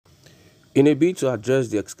In a bid to address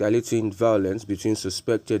the escalating violence between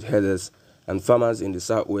suspected herders and farmers in the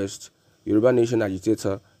southwest, Yoruba Nation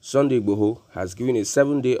agitator Sunday Igboho has given a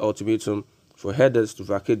 7-day ultimatum for herders to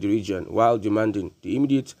vacate the region while demanding the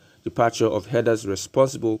immediate departure of herders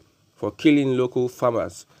responsible for killing local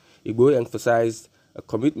farmers. Igboho emphasized a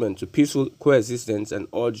commitment to peaceful coexistence and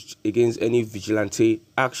urged against any vigilante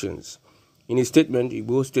actions. In a statement,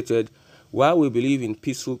 Igboho stated, "While we believe in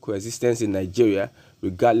peaceful coexistence in Nigeria,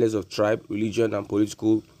 regardless of tribe, religion, and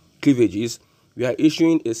political cleavages, we are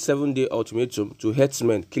issuing a 7-day ultimatum to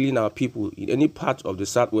herdsmen killing our people in any part of the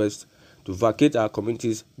southwest to vacate our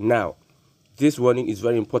communities now. This warning is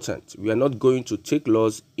very important. We are not going to take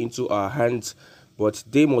laws into our hands, but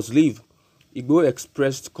they must leave." Igboho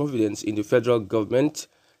expressed confidence in the federal government,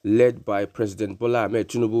 led by President Bola Ahmed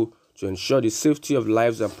Tinubu, to ensure the safety of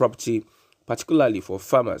lives and property, particularly for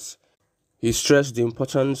farmers. He stressed the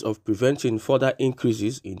importance of preventing further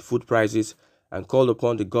increases in food prices and called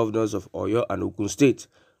upon the governors of Oyo and Ogun State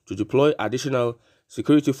to deploy additional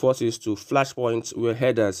security forces to flashpoints where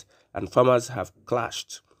herders and farmers have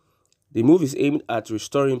clashed. The move is aimed at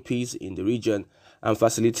restoring peace in the region and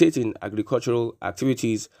facilitating agricultural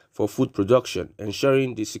activities for food production,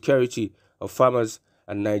 ensuring the security of farmers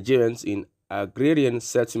and Nigerians in agrarian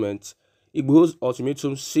settlements. Igboho's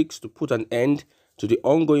ultimatum seeks to put an end to the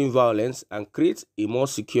ongoing violence and create a more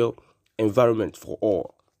secure environment for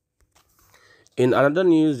all. In another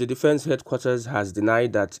news, the defense headquarters has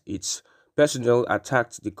denied that its personnel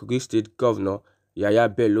attacked the Kogi State Governor Yaya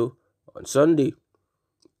Bello on Sunday.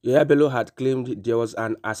 Yaya Bello had claimed there was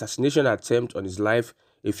an assassination attempt on his life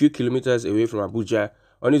a few kilometers away from Abuja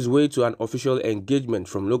on his way to an official engagement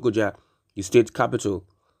from Lokoja, the state capital.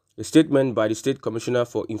 A statement by the State Commissioner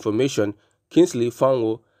for Information, Kingsley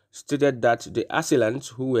Fanwo, stated that the assailants,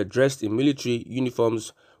 who were dressed in military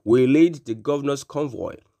uniforms, waylaid the governor's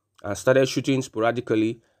convoy and started shooting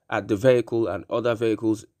sporadically at the vehicle and other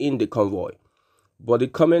vehicles in the convoy. But the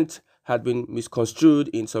comment had been misconstrued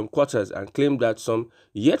in some quarters and claimed that some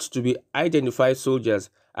yet-to-be-identified soldiers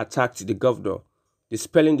attacked the governor.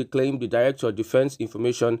 Dispelling the claim, the Director of Defense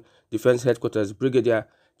Information Defense Headquarters, Brigadier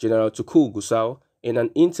General Tukur Gusau, in an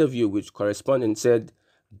interview with correspondents said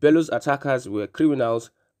Bello's attackers were criminals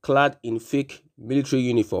clad in fake military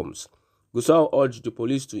uniforms. Gusau urged the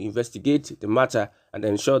police to investigate the matter and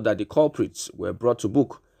ensure that the culprits were brought to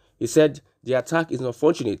book. He said, "The attack is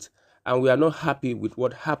unfortunate and we are not happy with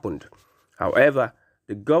what happened." However,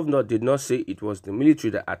 the governor did not say it was the military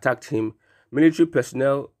that attacked him. Military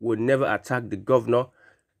personnel would never attack the governor.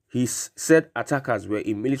 He said attackers were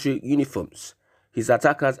in military uniforms. His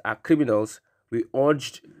attackers are criminals. We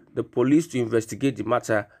urged the police to investigate the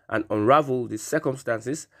matter and unravel the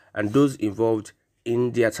circumstances and those involved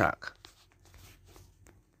in the attack.